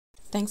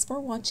Thanks for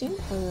watching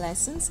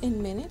Lessons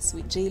in Minutes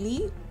with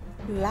Jaylee.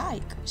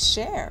 Like,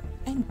 share,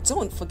 and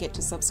don't forget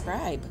to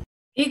subscribe.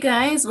 Hey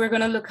guys, we're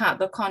going to look at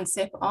the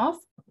concept of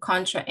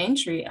contra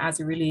entry as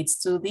it relates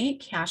to the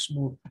cash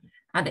book.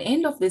 At the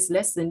end of this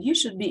lesson, you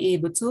should be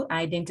able to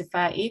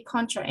identify a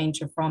contra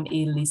entry from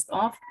a list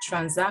of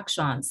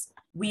transactions.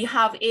 We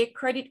have a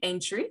credit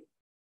entry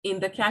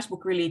in the cash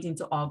book relating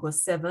to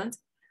August 7th,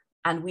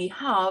 and we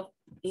have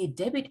a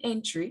debit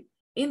entry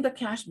in the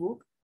cash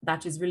book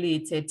that is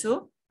related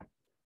to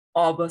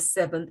August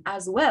 7th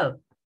as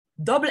well.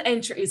 Double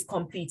entry is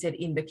completed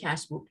in the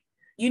cash book.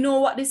 You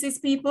know what this is,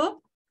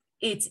 people?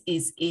 It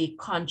is a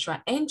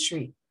contra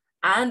entry,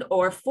 and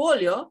our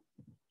folio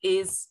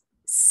is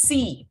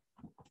C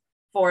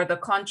for the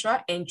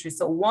contra entry.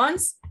 So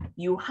once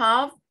you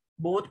have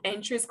both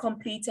entries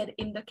completed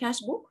in the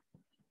cash book,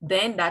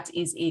 then that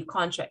is a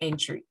contra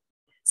entry.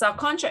 So a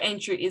contra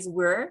entry is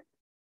where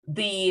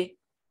the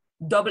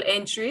double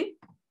entry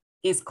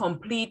is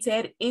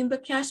completed in the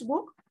cash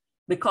book,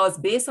 because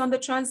based on the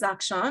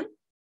transaction,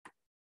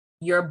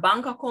 your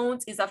bank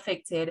account is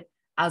affected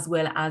as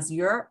well as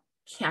your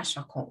cash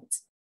account.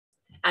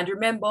 And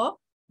remember,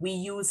 we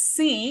use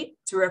C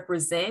to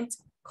represent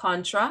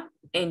contra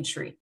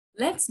entry.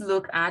 Let's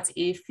look at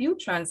a few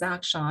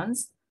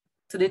transactions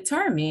to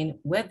determine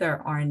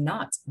whether or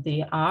not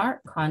they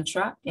are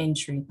contra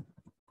entry.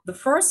 The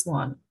first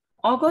one,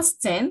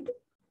 August 10th,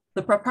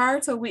 the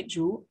proprietor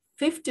withdrew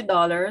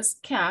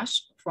 $50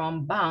 cash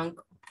from bank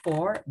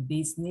for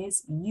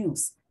business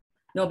use.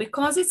 Now,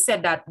 because it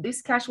said that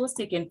this cash was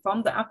taken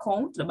from the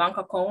account, the bank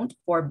account,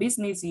 for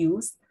business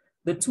use,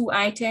 the two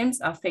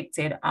items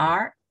affected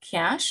are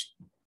cash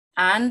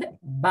and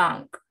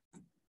bank.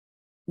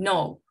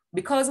 Now,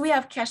 because we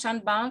have cash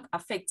and bank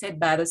affected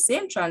by the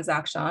same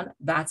transaction,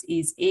 that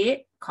is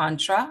a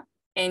contra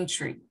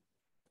entry.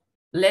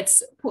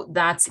 Let's put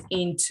that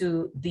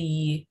into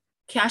the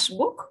cash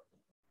book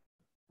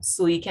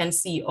so you can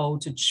see how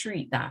to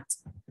treat that.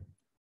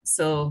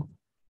 So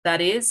that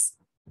is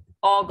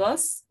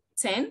August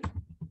 10th.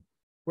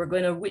 We're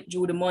going to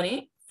withdraw the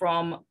money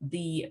from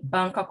the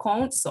bank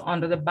account. So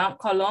under the bank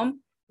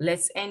column,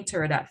 let's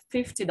enter that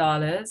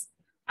 $50,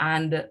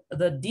 and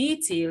the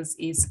details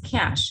is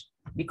cash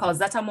because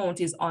that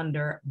amount is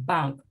under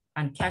bank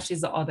and cash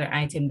is the other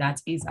item that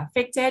is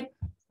affected.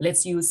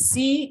 Let's use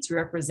C to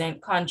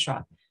represent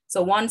contra.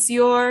 So once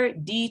your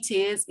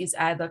details is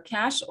either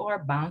cash or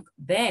bank,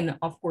 then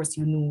of course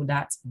you know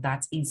that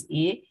that is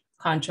a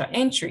contra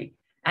entry.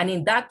 And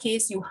in that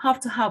case, you have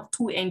to have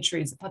two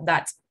entries for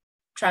that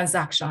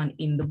transaction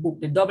in the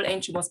book. The double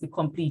entry must be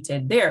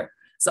completed there.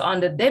 So on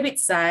the debit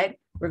side,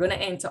 we're going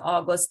to enter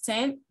August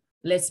 10th.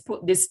 Let's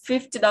put this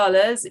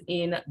 $50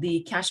 in the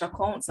cash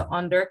account. So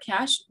under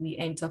cash, we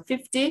enter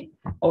 50.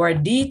 Our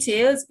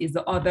details is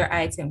the other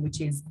item,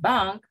 which is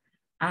bank.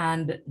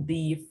 And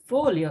the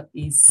folio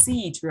is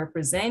C to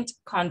represent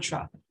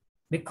contra.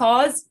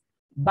 Because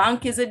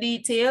bank is the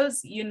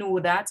details, you know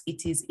that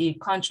it is a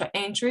contra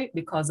entry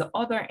because the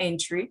other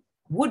entry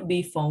would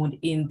be found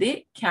in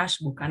the cash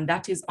book, and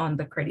that is on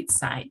the credit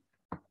side.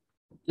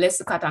 Let's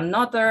look at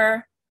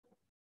another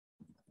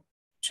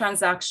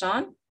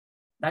transaction.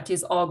 That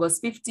is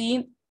August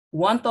 15th,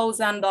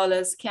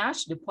 $1,000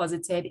 cash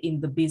deposited in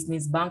the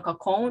business bank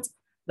account.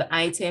 The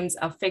items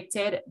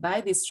affected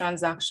by this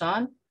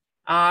transaction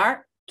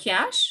are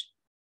cash,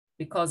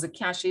 because the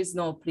cash is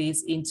now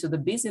placed into the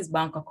business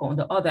bank account.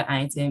 The other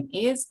item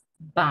is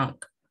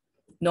bank.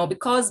 Now,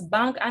 because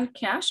bank and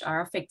cash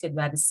are affected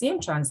by the same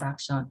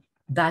transaction,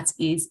 that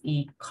is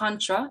a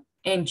contra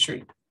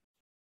entry.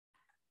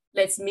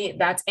 Let's make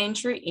that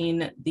entry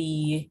in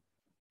the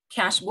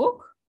cash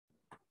book.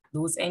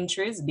 Those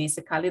entries,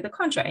 basically the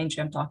contra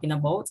entry I'm talking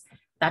about,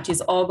 that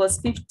is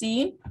August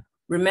 15.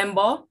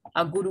 Remember,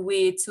 a good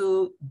way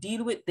to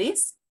deal with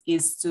this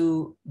is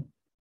to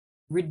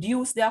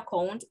reduce the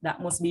account that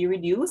must be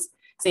reduced.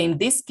 So in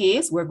this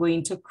case, we're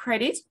going to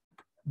credit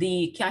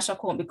the cash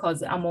account because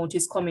the amount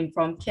is coming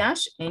from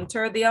cash.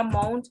 Enter the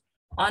amount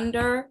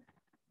under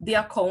the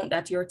account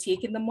that you're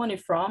taking the money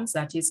from, so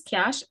that is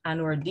cash,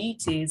 and our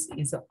details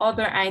is the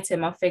other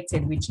item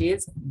affected, which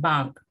is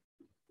bank.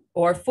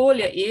 Our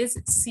folio is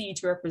C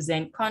to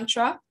represent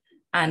contra,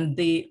 and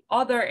the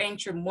other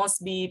entry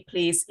must be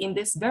placed in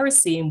this very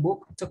same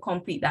book to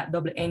complete that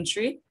double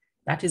entry.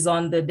 That is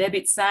on the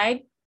debit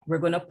side. We're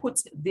going to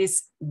put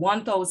this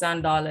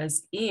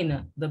 $1,000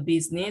 in the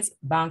business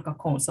bank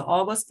account. So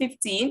August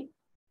 15,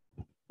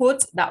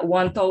 put that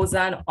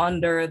 1,000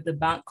 under the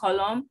bank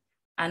column,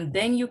 and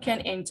then you can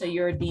enter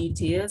your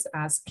details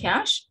as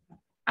cash,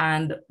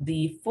 and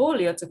the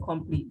folio to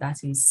complete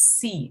that is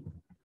C.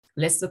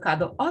 Let's look at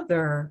the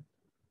other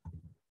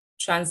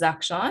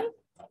transaction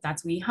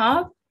that we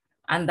have,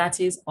 and that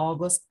is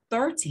August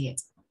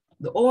 30th.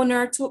 The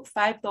owner took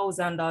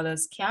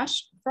 $5,000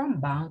 cash from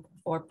bank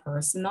for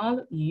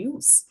personal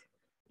use.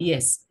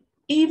 Yes,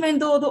 even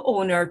though the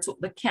owner took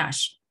the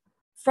cash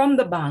from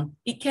the bank,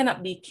 it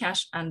cannot be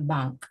cash and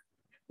bank.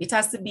 It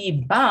has to be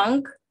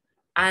bank,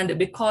 and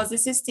because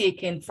this is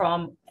taken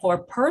for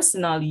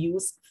personal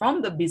use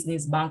from the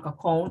business bank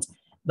account,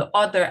 The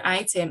other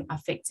item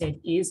affected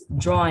is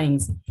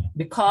drawings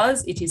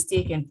because it is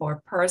taken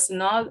for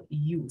personal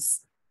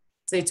use.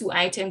 So the two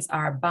items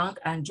are bank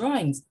and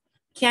drawings.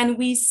 Can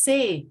we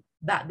say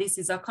that this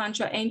is a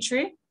contra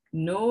entry?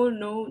 No,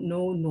 no,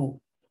 no,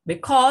 no.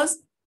 Because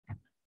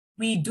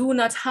we do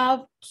not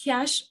have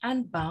cash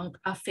and bank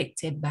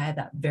affected by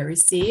that very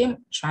same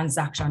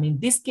transaction. In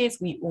this case,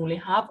 we only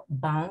have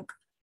bank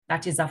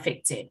that is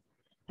affected.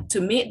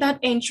 To make that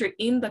entry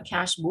in the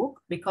cash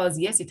book, because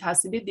yes, it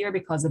has to be there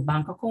because the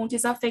bank account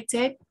is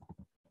affected,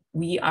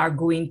 we are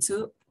going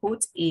to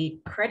put a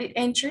credit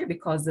entry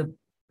because the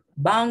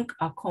bank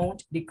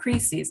account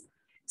decreases.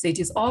 So it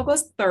is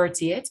August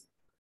 30th.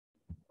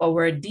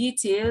 Our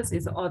details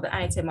is the other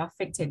item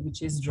affected,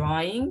 which is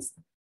drawings,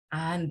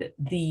 and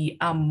the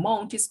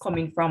amount is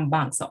coming from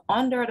bank. So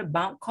under the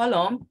bank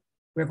column,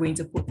 we're going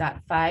to put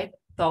that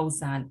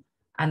 5,000,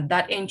 and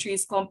that entry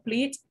is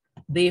complete.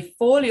 The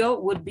folio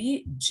would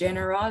be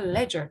general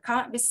ledger,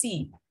 can't be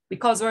C,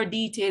 because our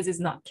details is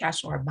not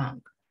cash or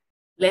bank.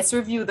 Let's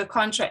review the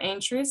contra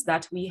entries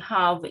that we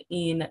have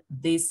in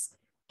this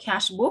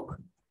cash book.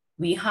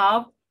 We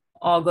have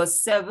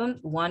August 7th,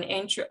 one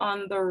entry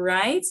on the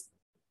right,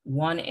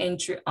 one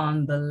entry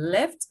on the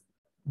left.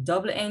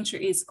 Double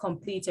entry is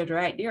completed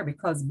right there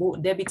because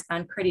both debit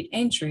and credit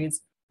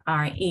entries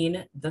are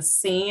in the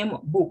same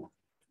book.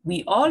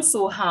 We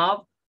also have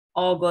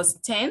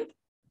August 10th,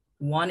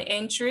 one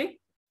entry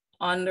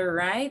on the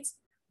right,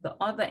 the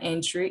other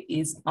entry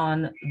is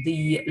on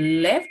the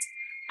left.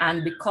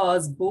 And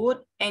because both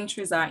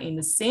entries are in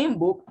the same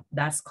book,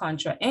 that's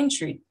contra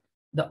entry.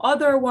 The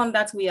other one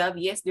that we have,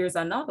 yes, there's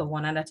another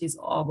one, and that is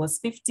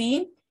August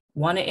 15,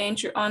 one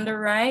entry on the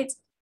right,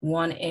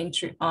 one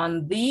entry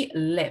on the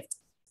left.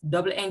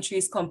 Double entry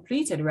is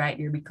completed right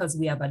here because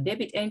we have a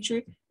debit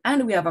entry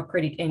and we have a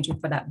credit entry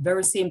for that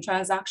very same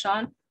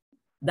transaction.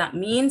 That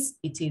means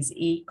it is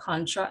a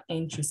contra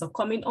entry. So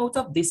coming out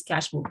of this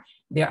cash book,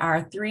 there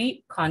are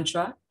 3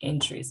 contra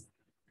entries.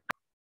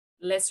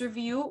 Let's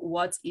review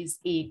what is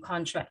a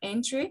contra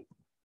entry.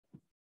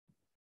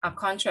 A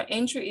contra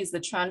entry is the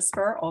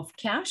transfer of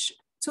cash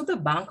to the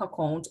bank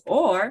account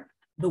or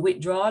the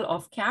withdrawal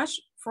of cash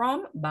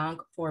from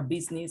bank for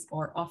business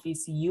or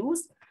office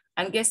use.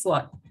 And guess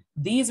what?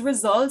 These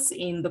results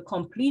in the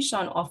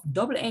completion of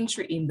double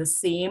entry in the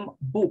same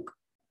book.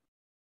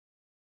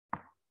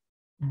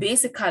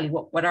 Basically,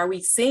 what are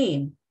we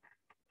saying?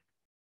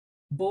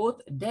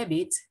 Both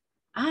debit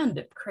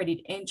and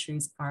credit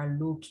entries are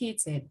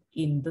located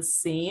in the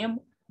same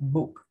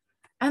book.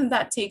 And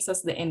that takes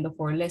us to the end of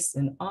our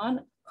lesson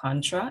on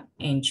contra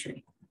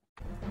entry.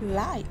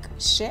 Like,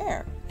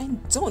 share,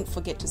 and don't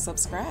forget to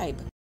subscribe.